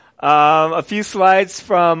A few slides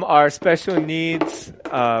from our special needs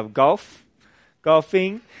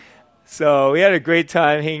golfing. So we had a great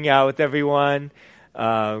time hanging out with everyone.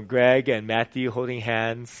 Greg and Matthew holding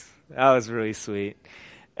hands. That was really sweet.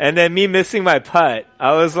 And then me missing my putt.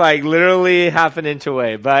 I was like literally half an inch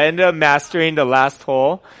away, but I ended up mastering the last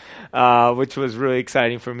hole, which was really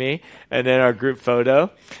exciting for me. And then our group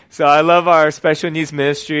photo. So I love our special needs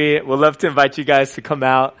ministry. We'd love to invite you guys to come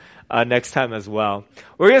out next time as well.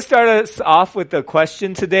 We're going to start us off with a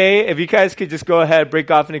question today. If you guys could just go ahead, break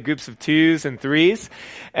off into groups of 2s and 3s.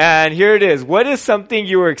 And here it is. What is something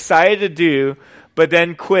you were excited to do, but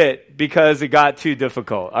then quit because it got too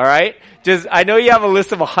difficult? All right? I know you have a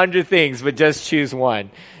list of 100 things, but just choose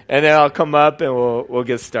one. And then I'll come up and we'll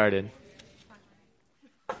get started.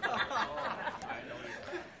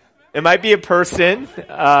 It might be a person,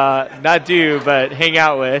 not do, but hang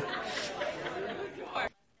out with.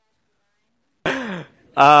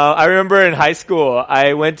 I remember in high school,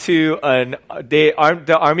 I went to the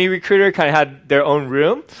Army recruiter kind of had their own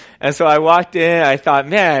room. And so I walked in, I thought,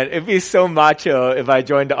 man, it'd be so macho if I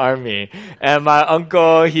joined the Army. And my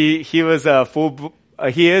uncle, he is a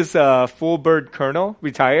full bird colonel,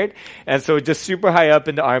 retired. And so just super high up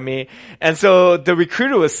in the Army. And so the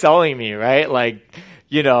recruiter was selling me, right? Like,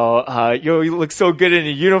 you look so good in a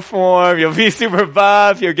uniform. You'll be super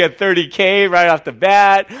buff. You'll get $30K right off the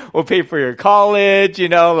bat. We'll pay for your college.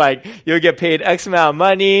 You'll get paid X amount of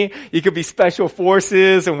money. You could be special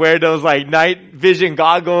forces and wear those night vision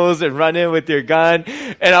goggles and run in with your gun.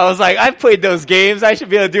 And I was like, I've played those games. I should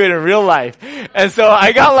be able to do it in real life. And so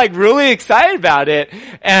I got really excited about it.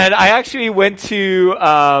 And I actually went to,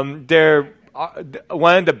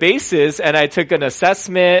 one of the bases, and I took an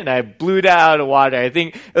assessment and I blew it out of the water. I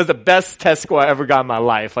think it was the best test score I ever got in my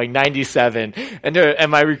life, 97.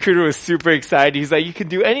 And my recruiter was super excited. He's like, you can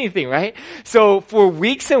do anything, right? So for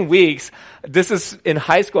weeks and weeks, this is in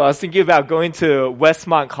high school, I was thinking about going to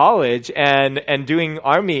Westmont College and doing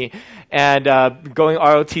Army and going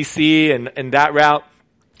ROTC and that route.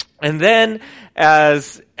 And then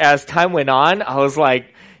as time went on, I was like,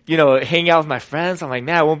 hanging out with my friends. I'm like,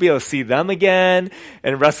 man, I won't be able to see them again.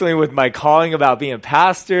 And wrestling with my calling about being a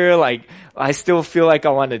pastor. I still feel like I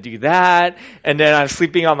want to do that. And then I'm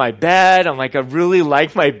sleeping on my bed. I'm like, I really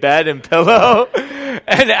like my bed and pillow.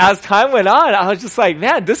 And as time went on, I was just like,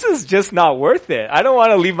 man, this is just not worth it. I don't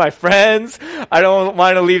want to leave my friends. I don't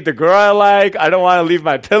want to leave the girl I like. I don't want to leave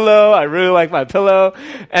my pillow. I really like my pillow.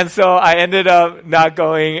 And so I ended up not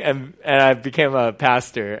going and I became a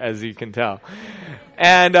pastor, as you can tell.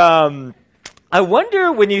 And I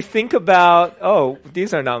wonder when you think about,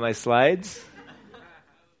 these are not my slides.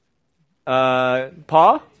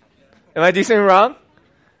 Paul? Am I doing something wrong?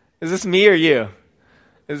 Is this me or you?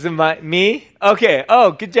 Is it me? Okay.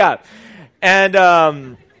 Oh, good job. And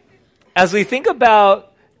as we think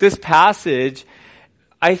about this passage,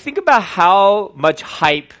 I think about how much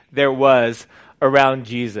hype there was around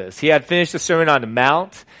Jesus. He had finished the Sermon on the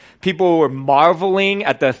Mount. People were marveling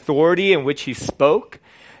at the authority in which he spoke.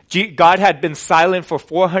 God had been silent for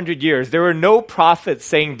 400 years. There were no prophets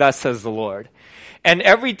saying, "Thus says the Lord." And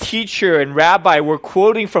every teacher and rabbi were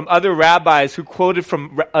quoting from other rabbis who quoted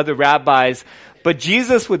from other rabbis. But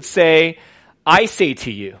Jesus would say, "I say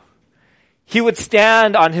to you." He would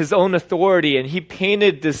stand on his own authority, and he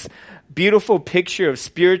painted this beautiful picture of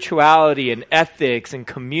spirituality and ethics and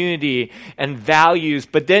community and values.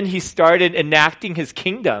 But then he started enacting his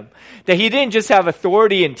kingdom. That he didn't just have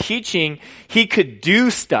authority in teaching, he could do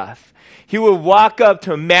stuff. He would walk up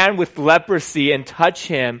to a man with leprosy and touch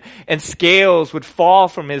him, and scales would fall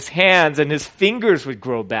from his hands and his fingers would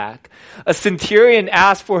grow back. A centurion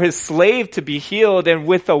asked for his slave to be healed, and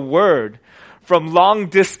with a word from long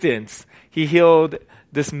distance, he healed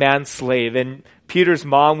this man's slave. And Peter's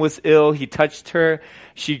mom was ill. He touched her.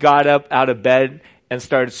 She got up out of bed and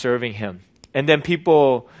started serving him. And then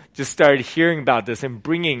people just started hearing about this and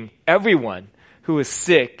bringing everyone who was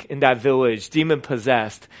sick in that village,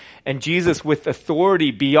 demon-possessed. And Jesus, with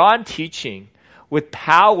authority beyond teaching, with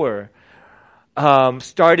power,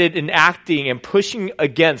 started enacting and pushing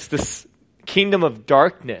against this kingdom of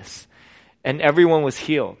darkness. And everyone was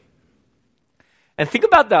healed. And think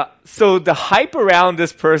about the hype around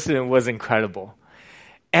this person was incredible.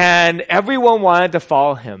 And everyone wanted to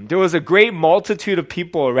follow him. There was a great multitude of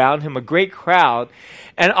people around him, a great crowd.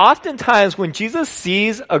 And oftentimes when Jesus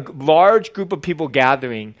sees a large group of people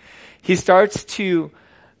gathering, he starts to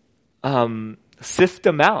sift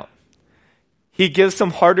them out. He gives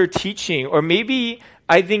some harder teaching. Or maybe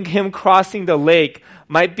I think him crossing the lake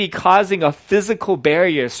might be causing a physical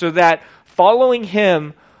barrier so that following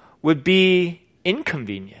him would be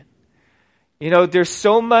inconvenient. There's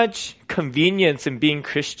so much convenience in being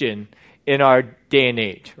Christian in our day and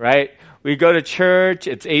age, right? We go to church,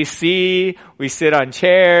 it's AC, we sit on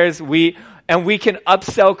chairs, and we can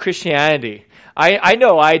upsell Christianity. I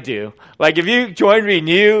know I do. Like if you join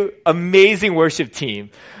Renew, amazing worship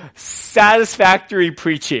team, satisfactory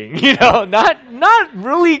preaching, not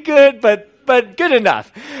really good, but good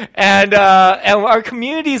enough. And our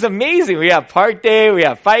community is amazing. We have Park Day, we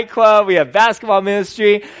have Fight Club, we have basketball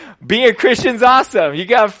ministry. Being a Christian's awesome. You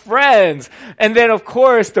got friends. And then of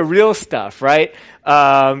course the real stuff, right?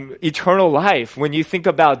 Eternal life. When you think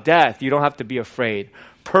about death, you don't have to be afraid.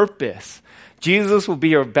 Purpose. Jesus will be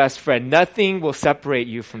your best friend. Nothing will separate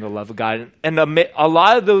you from the love of God. And a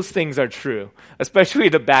lot of those things are true, especially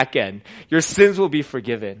the back end. Your sins will be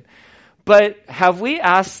forgiven. But have we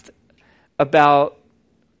asked about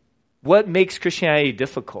what makes Christianity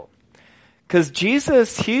difficult? Because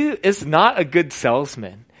Jesus, he is not a good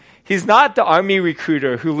salesman. He's not the army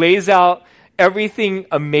recruiter who lays out everything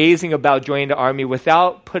amazing about joining the army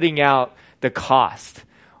without putting out the cost.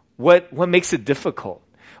 What makes it difficult?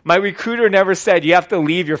 My recruiter never said you have to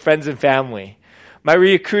leave your friends and family. My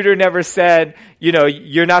recruiter never said,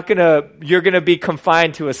 you're going to be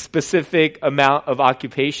confined to a specific amount of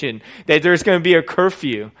occupation, that there's going to be a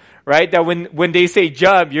curfew, right? That when they say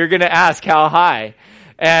jump, you're going to ask how high.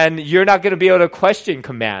 And you're not going to be able to question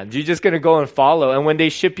commands. You're just going to go and follow. And when they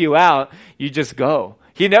ship you out, you just go.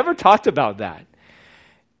 He never talked about that.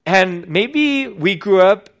 And maybe we grew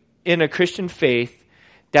up in a Christian faith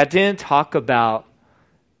that didn't talk about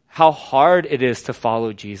how hard it is to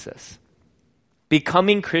follow Jesus.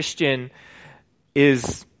 Becoming Christian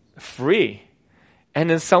is free.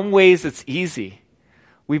 And in some ways, it's easy.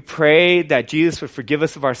 We pray that Jesus would forgive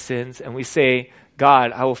us of our sins, and we say,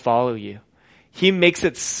 God, I will follow you. He makes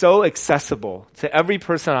it so accessible to every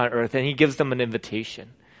person on earth, and he gives them an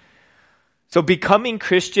invitation. So becoming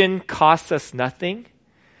Christian costs us nothing,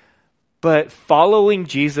 but following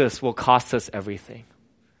Jesus will cost us everything.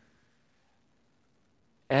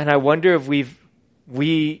 And I wonder if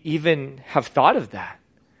we even have thought of that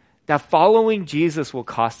following Jesus will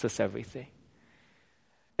cost us everything.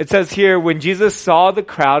 It says here, when Jesus saw the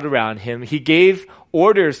crowd around him, he gave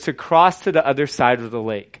orders to cross to the other side of the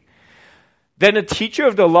lake. Then a teacher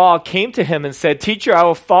of the law came to him and said, "Teacher, I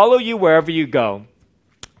will follow you wherever you go."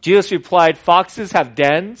 Jesus replied, "Foxes have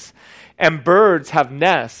dens and birds have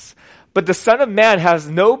nests, but the Son of Man has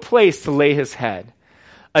no place to lay his head."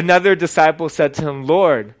 Another disciple said to him,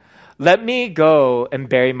 "Lord, let me go and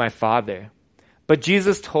bury my father." But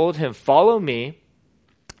Jesus told him, "Follow me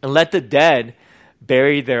and let the dead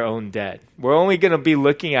bury their own dead." We're only going to be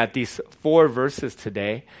looking at these 4 verses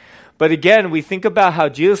today. But again, we think about how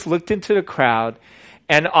Jesus looked into the crowd,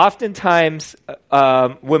 and oftentimes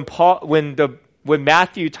when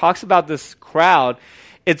Matthew talks about this crowd,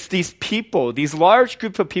 it's these people, these large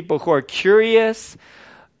group of people who are curious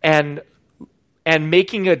and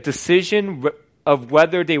making a decision of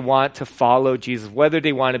whether they want to follow Jesus, whether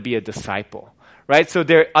they want to be a disciple, right? So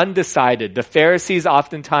they're undecided. The Pharisees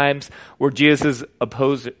oftentimes were Jesus'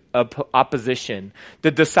 opposition.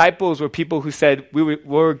 The disciples were people who said,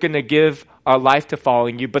 we're going to give our life to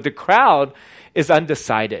following you, but the crowd is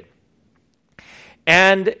undecided.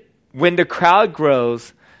 And when the crowd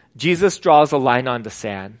grows, Jesus draws a line on the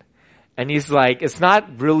sand, and he's like, it's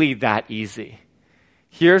not really that easy.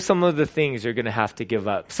 Here are some of the things you're going to have to give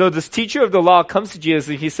up. So this teacher of the law comes to Jesus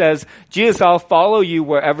and he says, "Jesus, I'll follow you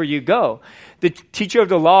wherever you go." The teacher of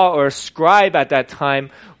the law or scribe at that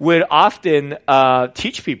time would often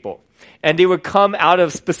teach people. And they would come out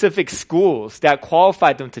of specific schools that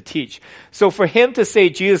qualified them to teach. So for him to say,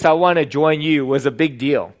 "Jesus, I want to join you," was a big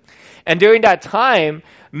deal. And during that time,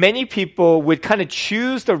 many people would kind of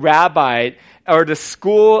choose the rabbi or the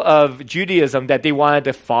school of Judaism that they wanted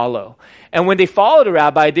to follow. And when they followed a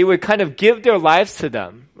rabbi, they would kind of give their lives to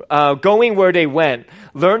them, going where they went,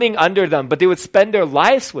 learning under them, but they would spend their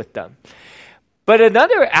lives with them. But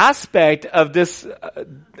another aspect of this,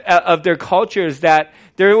 of their culture is that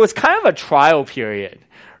there was kind of a trial period,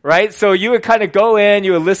 right? So you would kind of go in,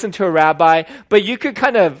 you would listen to a rabbi, but you could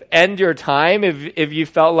kind of end your time if you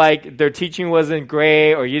felt like their teaching wasn't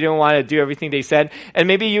great or you didn't want to do everything they said. And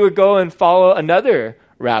maybe you would go and follow another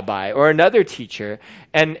rabbi or another teacher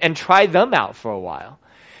and try them out for a while.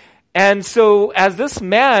 And so as this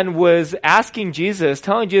man was asking Jesus,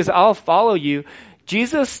 telling Jesus, "I'll follow you,"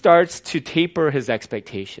 Jesus starts to taper his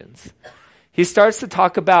expectations. He starts to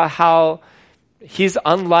talk about how he's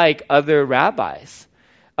unlike other rabbis.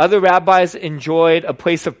 Other rabbis enjoyed a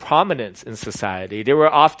place of prominence in society. They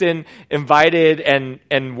were often invited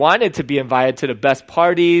and wanted to be invited to the best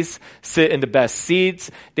parties, sit in the best seats.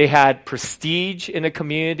 They had prestige in the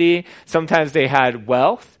community. Sometimes they had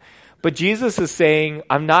wealth. But Jesus is saying,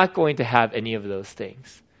 I'm not going to have any of those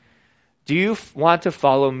things. Do you want to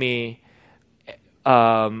follow me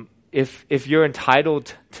if you're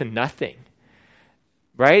entitled to nothing?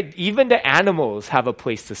 Right? Even the animals have a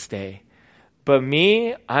place to stay. But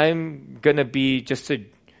me, I'm going to be just a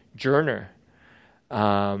journeyman.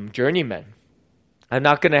 I'm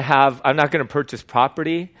not going to purchase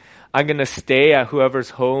property. I'm going to stay at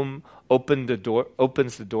whoever's home opens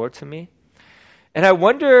the door to me. And I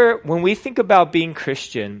wonder, when we think about being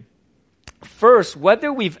Christian, first,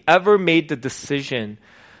 whether we've ever made the decision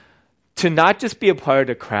to not just be a part of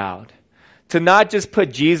the crowd, to not just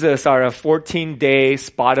put Jesus on a 14-day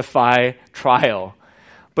Spotify trial,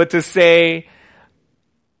 but to say,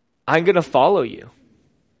 I'm going to follow you.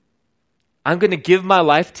 I'm going to give my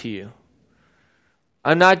life to you.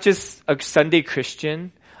 I'm not just a Sunday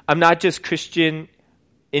Christian. I'm not just Christian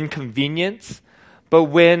in convenience. But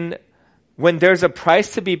when there's a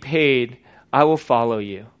price to be paid, I will follow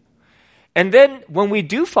you. And then when we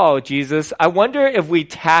do follow Jesus, I wonder if we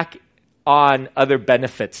tack on other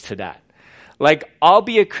benefits to that. Like, I'll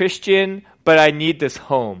be a Christian, but I need this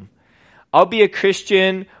home. I'll be a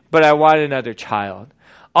Christian, but I want another child.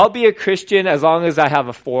 I'll be a Christian as long as I have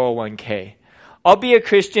a 401k. I'll be a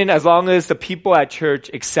Christian as long as the people at church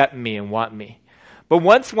accept me and want me. But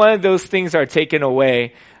once one of those things are taken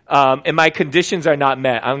away, and my conditions are not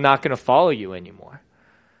met, I'm not going to follow you anymore.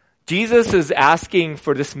 Jesus is asking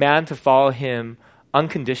for this man to follow him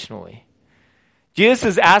unconditionally. Jesus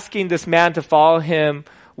is asking this man to follow him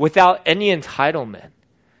without any entitlement,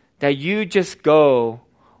 that you just go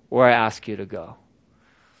where I ask you to go.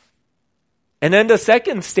 And then the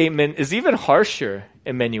second statement is even harsher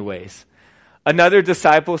in many ways. Another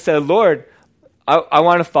disciple said, Lord, I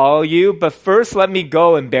want to follow you, but first let me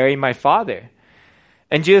go and bury my father.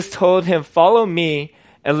 And Jesus told him, follow me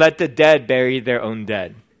and let the dead bury their own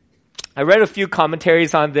dead. I read a few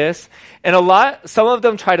commentaries on this, and some of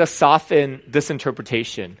them try to soften this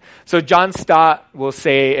interpretation. So John Stott will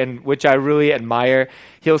say, and which I really admire,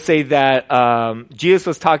 he'll say that Jesus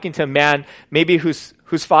was talking to a man maybe whose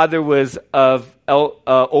father was of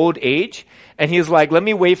old age, and he's like, let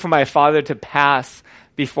me wait for my father to pass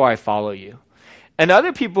before I follow you. And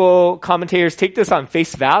other commentators take this on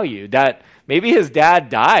face value, that maybe his dad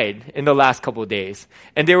died in the last couple of days,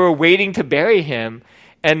 and they were waiting to bury him.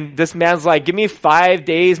 And this man's like, give me 5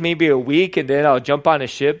 days, maybe a week, and then I'll jump on a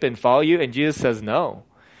ship and follow you. And Jesus says no.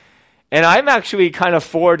 And I'm actually kind of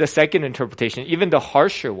for the second interpretation, even the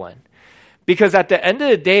harsher one. Because at the end of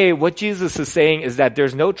the day, what Jesus is saying is that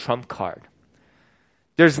there's no trump card.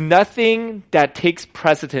 There's nothing that takes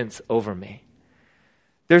precedence over me.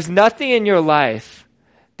 There's nothing in your life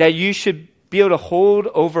that you should be able to hold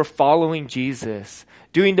over following Jesus,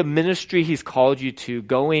 doing the ministry he's called you to,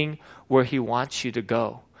 going where he wants you to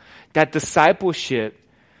go. That discipleship,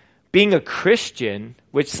 being a Christian,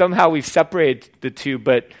 which somehow we've separated the two,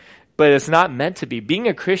 but it's not meant to be. Being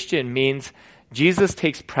a Christian means Jesus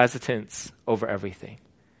takes precedence over everything.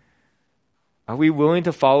 Are we willing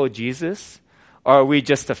to follow Jesus, or are we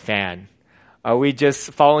just a fan? Are we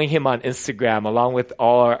just following him on Instagram along with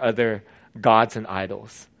all our other gods and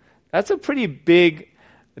idols? That's a pretty big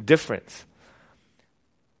difference.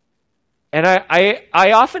 And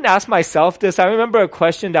I often ask myself this. I remember a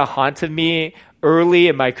question that haunted me early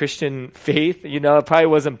in my Christian faith. You know, it probably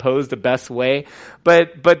wasn't posed the best way.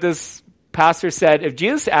 But this pastor said, if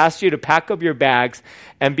Jesus asked you to pack up your bags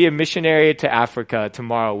and be a missionary to Africa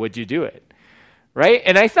tomorrow, would you do it? Right?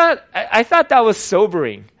 And I thought that was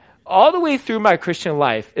sobering. All the way through my Christian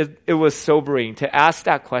life, it was sobering to ask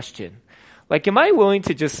that question. Like, am I willing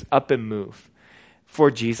to just up and move for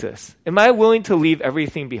Jesus? Am I willing to leave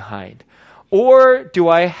everything behind? Or do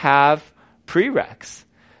I have prereqs?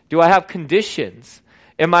 Do I have conditions?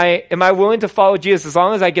 Am I willing to follow Jesus as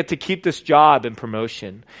long as I get to keep this job and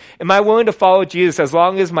promotion? Am I willing to follow Jesus as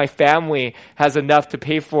long as my family has enough to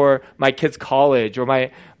pay for my kids' college, or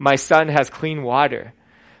my son has clean water?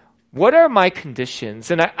 What are my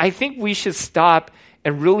conditions? And I think we should stop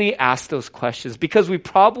and really ask those questions, because we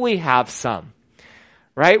probably have some,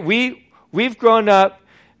 right? We've grown up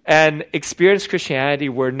and experienced Christianity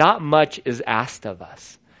where not much is asked of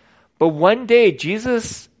us. But one day,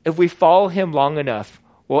 Jesus, if we follow him long enough,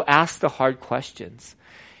 will ask the hard questions.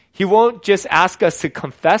 He won't just ask us to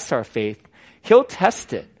confess our faith. He'll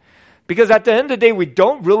test it. Because at the end of the day, we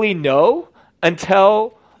don't really know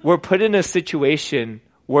until we're put in a situation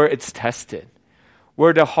where it's tested,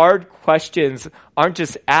 where the hard questions aren't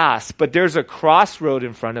just asked, but there's a crossroad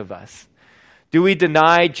in front of us. Do we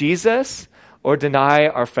deny Jesus or deny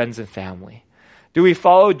our friends and family? Do we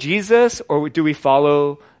follow Jesus or do we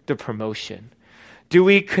follow the promotion? Do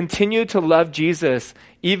we continue to love Jesus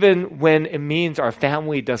even when it means our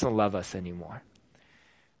family doesn't love us anymore?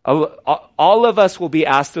 All of us will be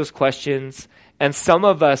asked those questions, and some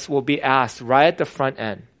of us will be asked right at the front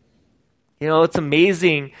end. You know, it's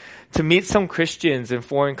amazing to meet some Christians in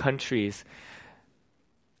foreign countries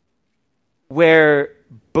where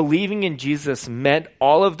believing in Jesus meant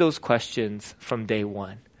all of those questions from day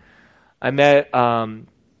one. I met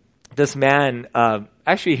this man,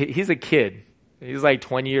 actually he's a kid. He's like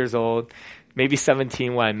 20 years old, maybe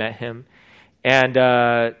 17 when I met him. And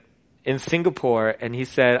in Singapore, and he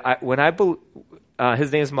said,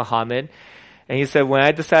 his name is Muhammad, and he said, when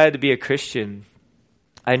I decided to be a Christian,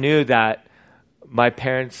 I knew that my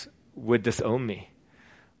parents would disown me.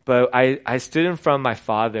 But I stood in front of my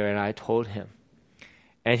father and I told him.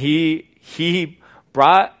 And he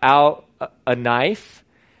brought out a knife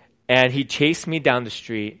and he chased me down the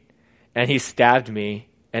street and he stabbed me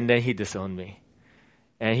and then he disowned me.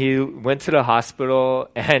 And he went to the hospital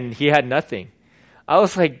and he had nothing. I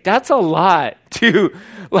was like, that's a lot to,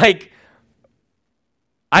 like,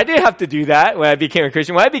 I didn't have to do that when I became a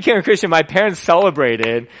Christian. When I became a Christian, my parents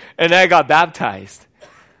celebrated and I got baptized.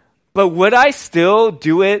 But would I still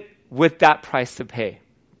do it with that price to pay?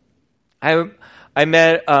 I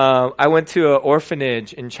went to an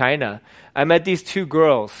orphanage in China. I met these two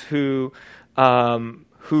girls whose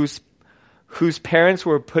parents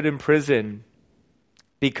were put in prison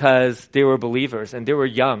because they were believers and they were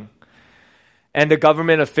young. And the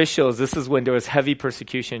government officials, this is when there was heavy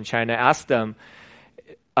persecution in China, asked them,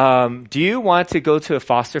 do you want to go to a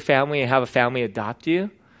foster family and have a family adopt you?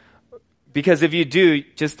 Because if you do,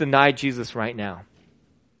 just deny Jesus right now.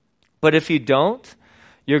 But if you don't,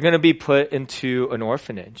 you're going to be put into an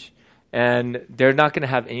orphanage. And they're not going to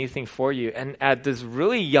have anything for you. And at this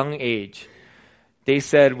really young age, they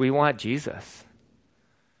said, we want Jesus.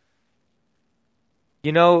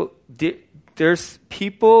 You know, there's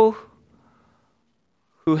people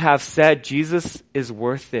who have said Jesus is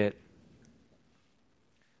worth it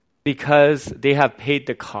because they have paid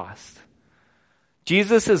the cost.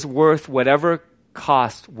 Jesus is worth whatever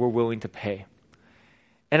cost we're willing to pay.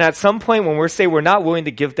 And at some point when we're saying we're not willing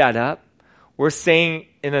to give that up, we're saying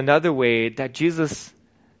in another way that Jesus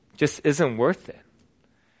just isn't worth it.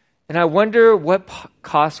 And I wonder what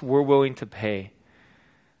cost we're willing to pay.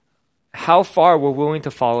 How far we're willing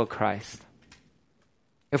to follow Christ.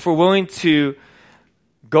 If we're willing to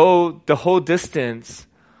go the whole distance,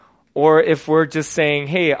 or if we're just saying,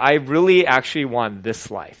 hey, I really actually want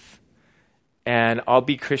this life, and I'll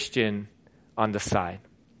be Christian on the side.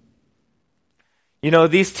 You know,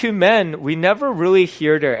 these two men, we never really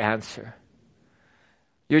hear their answer.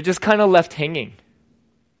 You're just kind of left hanging.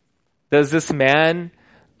 Does this man,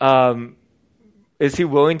 is he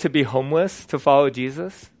willing to be homeless to follow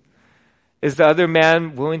Jesus? Is the other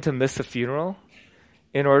man willing to miss a funeral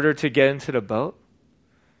in order to get into the boat?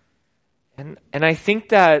 And I think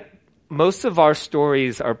that most of our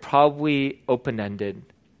stories are probably open-ended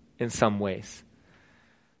in some ways.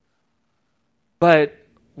 But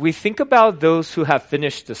we think about those who have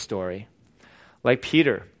finished the story, like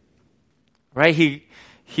Peter, right?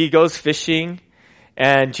 He goes fishing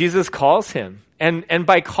and Jesus calls him. And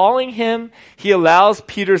by calling him, he allows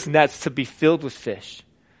Peter's nets to be filled with fish.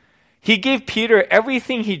 He gave Peter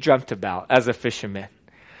everything he dreamt about as a fisherman,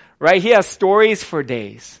 right? He has stories for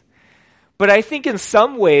days. But I think in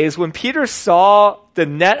some ways, when Peter saw the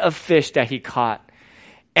net of fish that he caught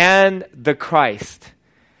and the Christ,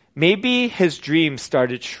 maybe his dream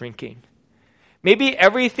started shrinking. Maybe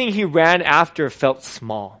everything he ran after felt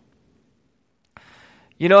small.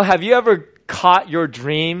 You know, have you ever caught your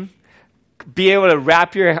dream, be able to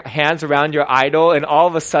wrap your hands around your idol, and all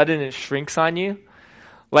of a sudden it shrinks on you?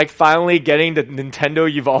 Like finally getting the Nintendo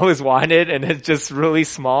you've always wanted and it's just really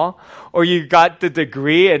small. Or you got the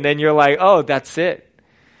degree and then you're like, oh, that's it.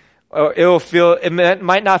 Or it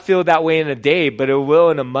might not feel that way in a day, but it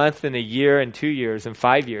will in a month, in a year, in 2 years, in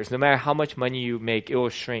 5 years. No matter how much money you make, it will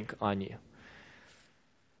shrink on you.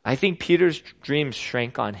 I think Peter's dreams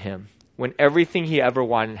shrank on him when everything he ever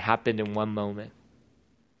wanted happened in one moment.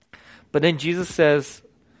 But then Jesus says,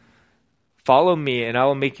 follow me and I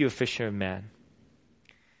will make you a fisher of men.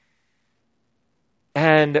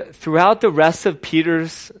 And throughout the rest of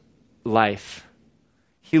Peter's life,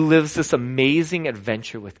 he lives this amazing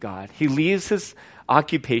adventure with God. He leaves his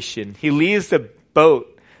occupation. He leaves the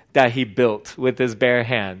boat that he built with his bare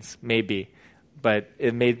hands, maybe, but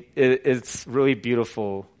it's really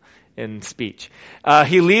beautiful in speech.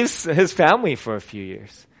 He leaves his family for a few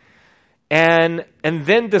years. And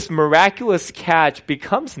then this miraculous catch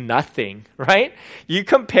becomes nothing, right? You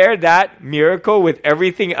compare that miracle with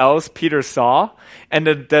everything else Peter saw and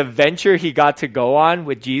the adventure he got to go on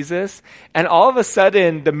with Jesus. And all of a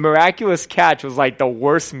sudden, the miraculous catch was like the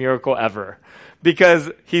worst miracle ever because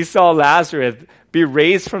he saw Lazarus be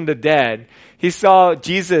raised from the dead. He saw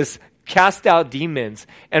Jesus cast out demons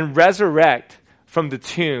and resurrect from the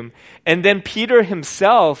tomb. And then Peter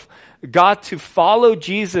himself got to follow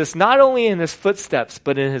Jesus not only in his footsteps,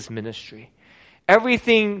 but in his ministry.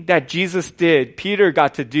 Everything that Jesus did, Peter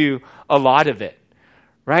got to do a lot of it,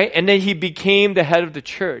 right? And then he became the head of the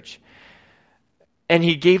church. And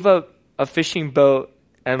he gave up a fishing boat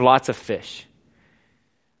and lots of fish.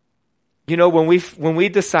 You know, when we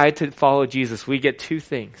decide to follow Jesus, we get two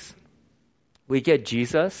things. We get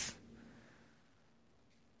Jesus,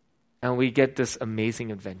 and we get this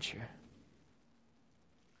amazing adventure.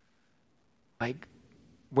 Like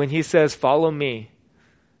when he says, follow me,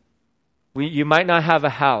 you might not have a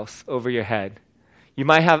house over your head. You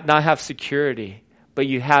might not have security, but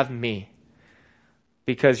you have me.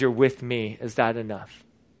 Because you're with me, is that enough?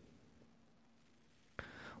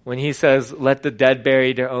 When he says, let the dead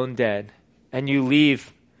bury their own dead, and you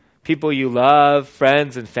leave people you love,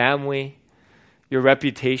 friends and family, your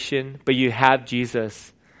reputation, but you have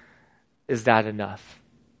Jesus, is that enough?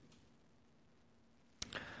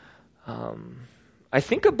 I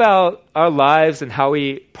think about our lives and how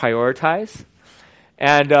we prioritize.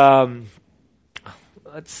 And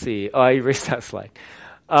let's see. Oh, I erased that slide.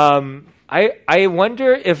 I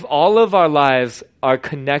wonder if all of our lives are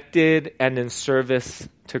connected and in service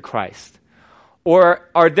to Christ. Or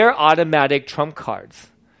are there automatic trump cards?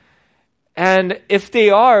 And if they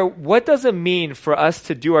are, what does it mean for us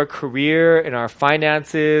to do our career and our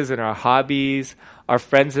finances and our hobbies, our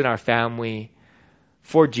friends and our family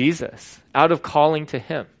for Jesus, out of calling to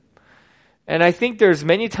him? And I think there's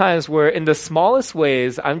many times where in the smallest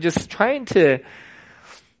ways, I'm just trying to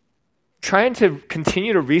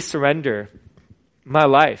continue to resurrender my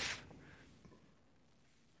life.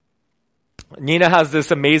 Nina has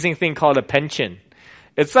this amazing thing called a pension.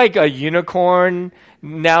 It's like a unicorn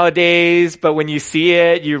nowadays, but when you see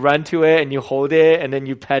it, you run to it and you hold it and then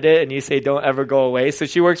you pet it and you say, don't ever go away. So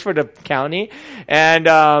she works for the county. And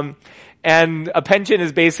a pension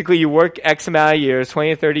is basically you work X amount of years,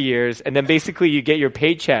 20 or 30 years, and then basically you get your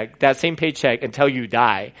paycheck, that same paycheck, until you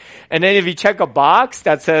die. And then if you check a box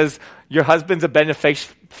that says your husband's a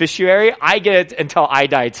beneficiary, I get it until I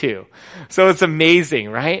die too. So it's amazing,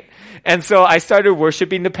 right? And so I started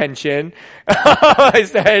worshiping the pension. I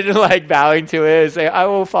started like bowing to it and say, I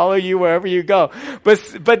will follow you wherever you go.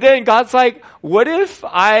 But then God's like, what if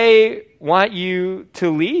I want you to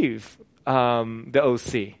leave the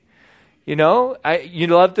OC? You know, you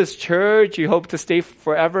love this church, you hope to stay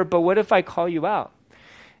forever, but what if I call you out?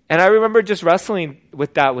 And I remember just wrestling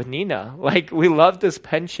with that with Nina. Like, we love this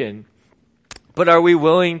pension, but are we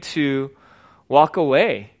willing to walk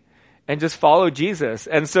away and just follow Jesus?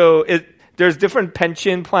 And so there's different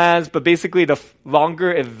pension plans, but basically the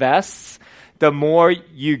longer it vests, the more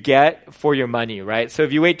you get for your money, right? So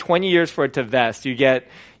if you wait 20 years for it to vest, you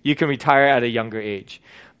can retire at a younger age.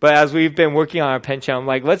 But as we've been working on our pension, I'm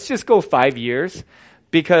like, let's just go 5 years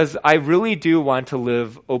because I really do want to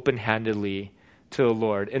live open-handedly to the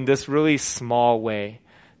Lord in this really small way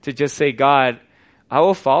to just say, God, I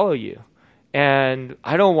will follow you. And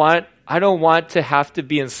I don't want to have to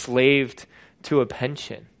be enslaved to a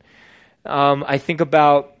pension. I think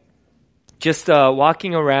about just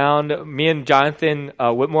walking around. Me and Jonathan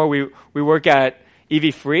Whitmore, we work at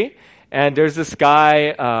EV Free. And there's this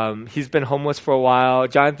guy, he's been homeless for a while.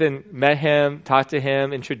 Jonathan met him, talked to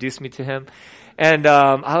him, introduced me to him. And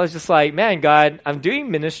I was just like, man, God, I'm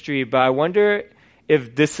doing ministry, but I wonder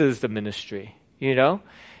if this is the ministry, you know?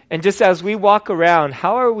 And just as we walk around,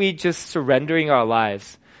 how are we just surrendering our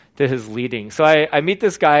lives to his leading? So I meet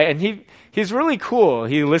this guy, and he's really cool.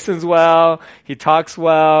 He listens well, he talks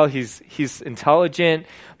well, he's intelligent,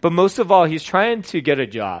 but most of all, he's trying to get a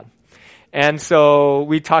job. And so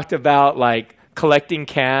we talked about like collecting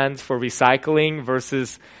cans for recycling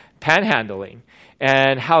versus panhandling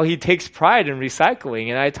and how he takes pride in recycling.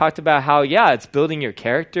 And I talked about how, yeah, it's building your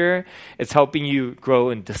character. It's helping you grow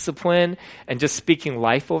in discipline and just speaking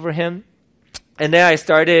life over him. And then I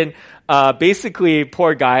started, basically,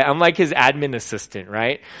 poor guy, I'm like his admin assistant,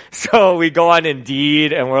 right? So we go on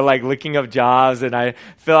Indeed and we're like looking up jobs and I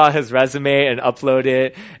fill out his resume and upload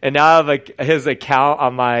it. And now I have his account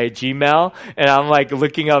on my Gmail and I'm like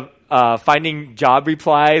looking up finding job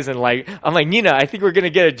replies, and I'm like, Nina, I think we're gonna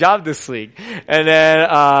get a job this week. And then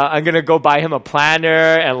I'm gonna go buy him a planner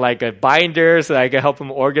and like a binder so that I can help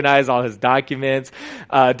him organize all his documents.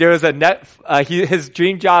 There was his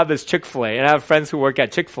dream job is Chick-fil-A, and I have friends who work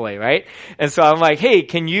at Chick-fil-A, right? And so I'm like, hey,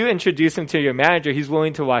 can you introduce him to your manager? He's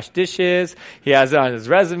willing to wash dishes. He has it on his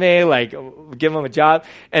resume, like give him a job.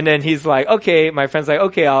 And then he's like, okay, my friend's like,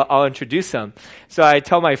 okay, I'll introduce him. So I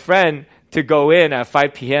tell my friend to go in at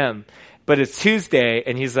 5 p.m., but it's Tuesday,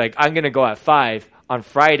 and he's like, I'm going to go at 5 on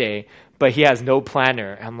Friday, but he has no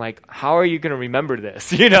planner. I'm like, how are you going to remember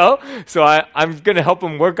this? You know? So I'm going to help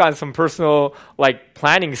him work on some personal, like,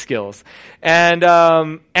 planning skills. And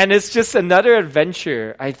it's just another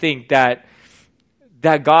adventure, I think, that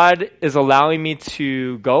God is allowing me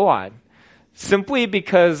to go on, simply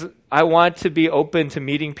because I want to be open to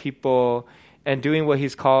meeting people and doing what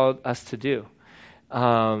He's called us to do.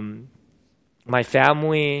 My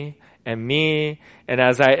family and me, and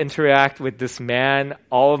as I interact with this man,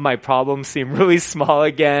 all of my problems seem really small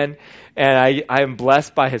again, and I am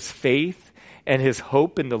blessed by his faith and his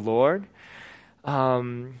hope in the Lord.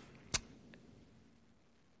 I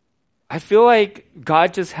feel like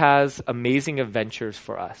God just has amazing adventures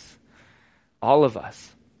for us, all of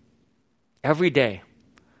us, every day.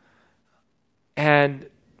 And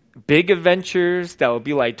big adventures that will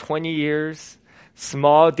be like 20 years,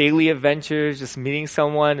 small daily adventures, just meeting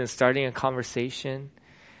someone and starting a conversation,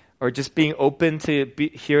 or just being open to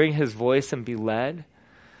hearing His voice and be led.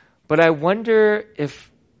 But I wonder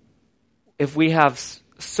if we have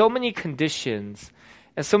so many conditions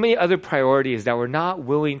and so many other priorities that we're not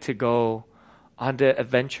willing to go on the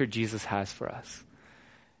adventure Jesus has for us.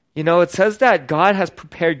 You know, it says that God has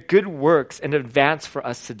prepared good works in advance for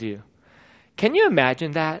us to do. Can you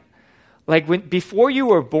imagine that? Like before you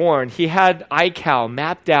were born, He had iCal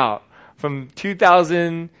mapped out from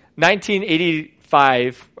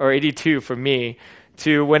 1985 or 82 for me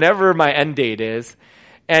to whenever my end date is.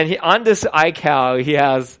 And on this iCal, He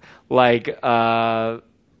has like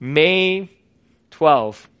May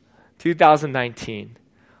 12, 2019.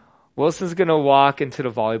 Wilson's going to walk into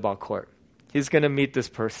the volleyball court. He's going to meet this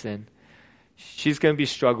person. She's going to be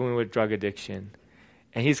struggling with drug addiction.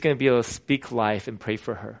 And he's going to be able to speak life and pray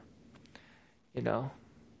for her. You know?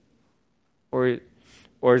 Or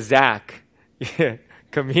Zach.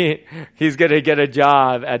 He's going to get a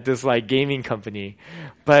job at this like gaming company.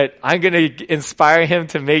 But I'm going to inspire him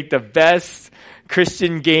to make the best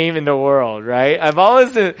Christian game in the world, right? I've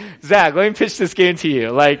always Zach, let me pitch this game to you.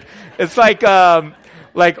 Like, it's like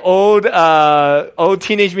old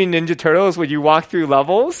Teenage Mutant Ninja Turtles where you walk through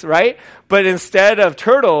levels, right? But instead of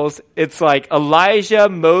turtles, it's like Elijah,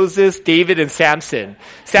 Moses, David, and Samson.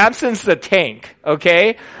 Samson's the tank,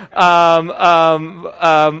 okay?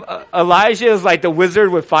 Elijah is like the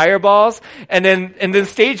wizard with fireballs. And then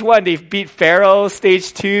stage 1, they've beat Pharaoh.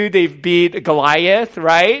 Stage 2, they've beat Goliath,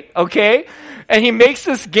 right? Okay? And he makes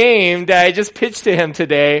this game that I just pitched to him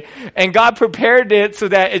today, and God prepared it so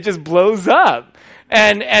that it just blows up.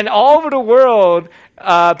 And all over the world,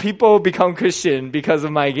 people become Christian because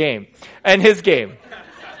of my game and his game.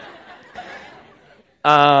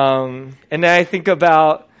 And then I think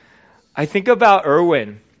about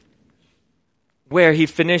Erwin, where he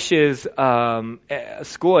finishes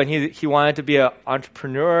school, and he wanted to be an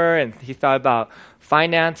entrepreneur, and he thought about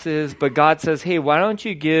finances. But God says, "Hey, why don't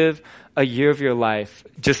you give a year of your life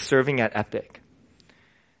just serving at Epic?"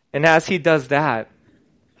 And as he does that,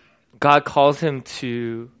 God calls him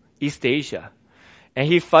to East Asia. And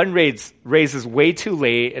he raises way too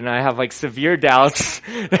late, and I have like severe doubts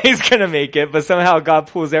that he's going to make it. But somehow God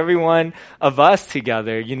pulls every one of us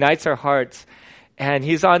together, unites our hearts, and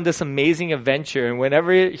he's on this amazing adventure. And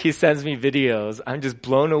whenever he sends me videos, I'm just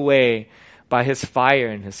blown away by his fire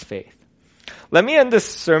and his faith. Let me end this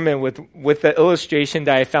sermon with the illustration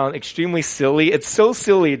that I found extremely silly. It's so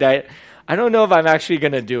silly that I don't know if I'm actually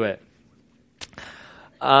going to do it.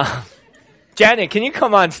 Janet, can you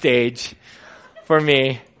come on stage for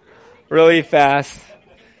me really fast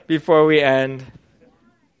before we end?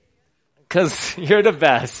 Because you're the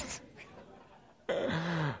best.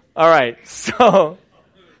 All right. So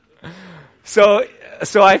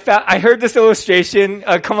I heard this illustration.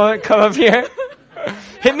 Come up here.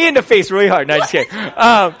 Hit me in the face really hard. No, just kidding.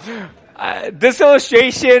 This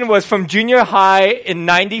illustration was from junior high in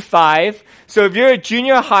 95. So if you're a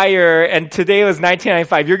junior higher and today was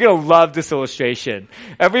 1995, you're going to love this illustration.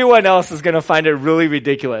 Everyone else is going to find it really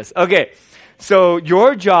ridiculous. Okay. So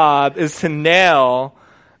your job is to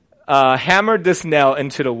hammer this nail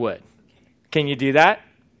into the wood. Can you do that?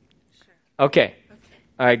 Sure. Okay.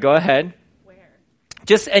 All right, go ahead. Where?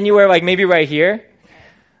 Just anywhere, like maybe right here.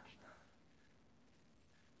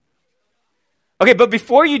 Okay, but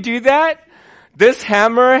before you do that, this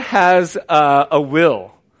hammer has a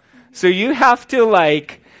will. So you can't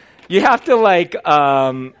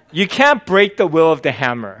break the will of the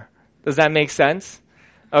hammer. Does that make sense?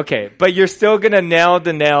 Okay, but you're still going to nail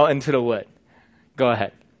the nail into the wood. Go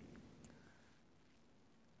ahead.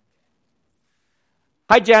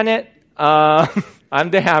 Hi, Janet. I'm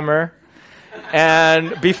the hammer.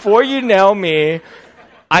 And before you nail me,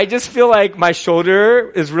 I just feel like my shoulder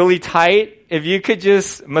is really tight. If you could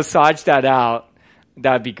just massage that out,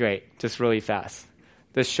 that'd be great. Just really fast.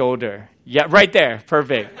 The shoulder. Yeah, right there.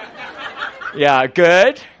 Perfect. Yeah,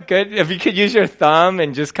 good. Good. If you could use your thumb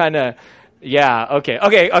and just kind of, yeah, okay,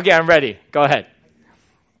 I'm ready. Go ahead.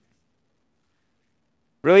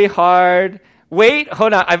 Really hard. Wait,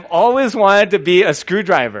 hold on. I've always wanted to be a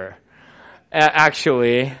screwdriver,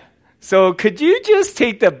 actually. So could you just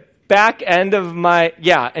take the back end of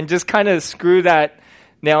and just kind of screw that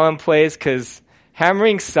nail in place, because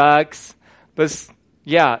hammering sucks. But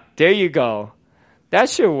yeah, there you go. That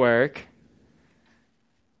should work.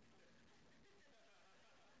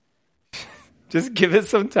 Just give it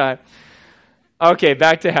some time. Okay,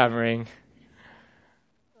 back to hammering.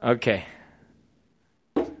 Okay,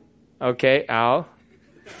 ow.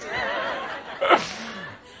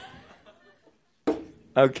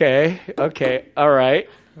 Okay, all right.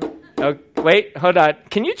 Wait, hold on.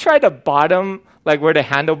 Can you try the bottom, like where the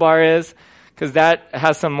handlebar is? Because that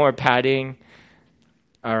has some more padding.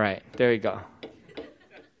 All right, there you go.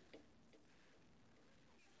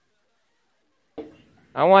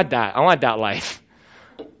 I want that life.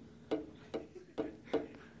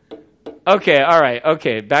 Okay, all right.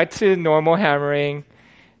 Okay, back to normal hammering.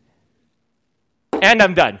 And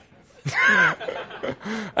I'm done. I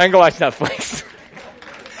can go watch Netflix.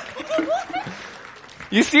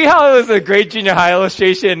 You see how it was a great junior high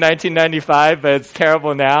illustration in 1995, but it's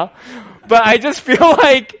terrible now? But I just feel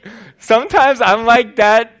like sometimes I'm like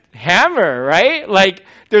that hammer, right? Like,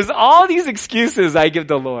 there's all these excuses I give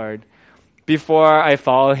the Lord before I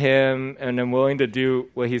follow Him and I'm willing to do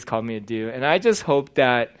what He's called me to do. And I just hope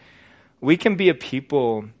that we can be a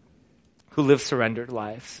people who live surrendered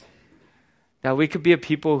lives. That we could be a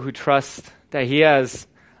people who trust that He has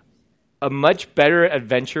a much better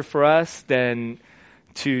adventure for us than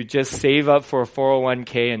to just save up for a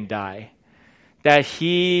 401k and die. That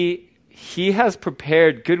He has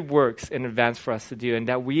prepared good works in advance for us to do, and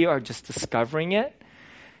that we are just discovering it.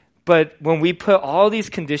 But when we put all these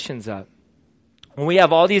conditions up, when we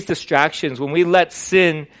have all these distractions, when we let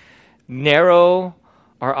sin narrow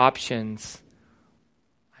our options,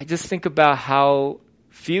 I just think about how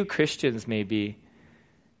few Christians maybe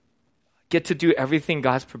get to do everything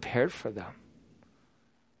God's prepared for them.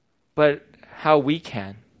 But how we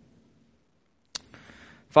can.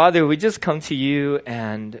 Father, we just come to you,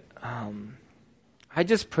 and I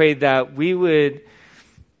just pray that we would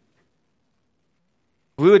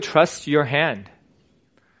trust your hand.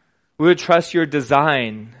 We would trust your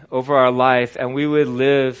design over our life, and we would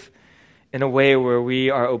live in a way where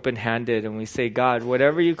we are open-handed and we say, God,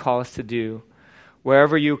 whatever you call us to do,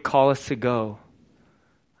 wherever you call us to go,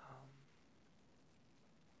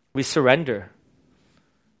 we surrender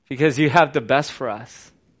because you have the best for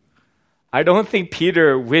us. I don't think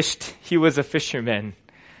Peter wished he was a fisherman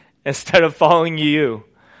instead of following you.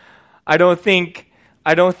 I don't think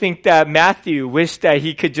that Matthew wished that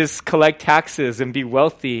he could just collect taxes and be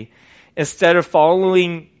wealthy instead of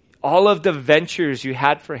following all of the ventures you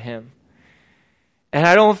had for him. And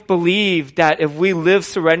I don't believe that if we live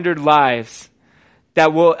surrendered lives,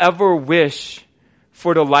 that we'll ever wish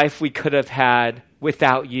for the life we could have had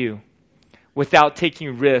without you, without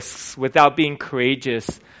taking risks, without being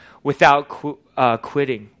courageous, without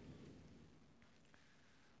quitting.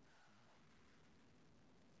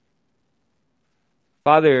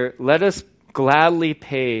 Father, let us gladly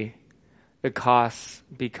pay the cost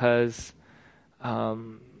because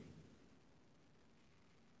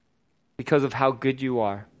of how good you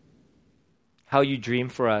are, how you dream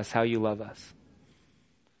for us, how you love us.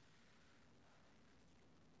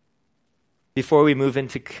 Before we move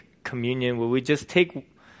into communion, will we just take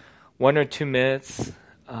 1 or 2 minutes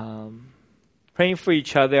praying for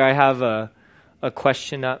each other? I have a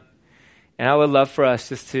question up, and I would love for us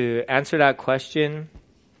just to answer that question,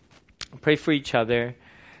 pray for each other,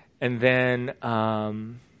 and then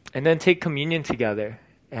take communion together.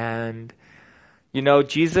 And you know,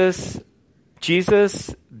 Jesus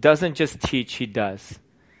doesn't just teach, he does.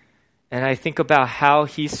 And I think about how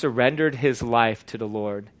he surrendered his life to the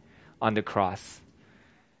Lord on the cross.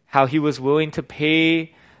 How he was willing to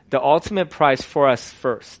pay the ultimate price for us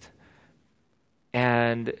first.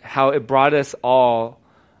 And how it brought us all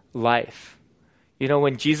life.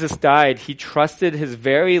 when Jesus died, he trusted his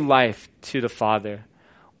very life to the Father.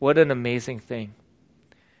 What an amazing thing.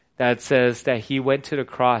 That says that he went to the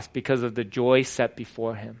cross because of the joy set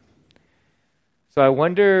before him. So I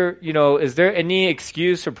wonder, is there any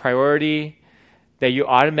excuse or priority that you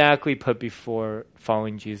automatically put before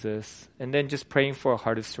following Jesus? And then just praying for a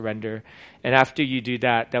heart of surrender. And after you do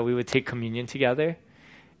that we would take communion together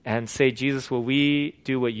and say, Jesus, will we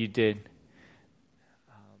do what you did?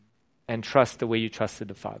 And trust the way you trusted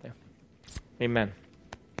the Father. Amen.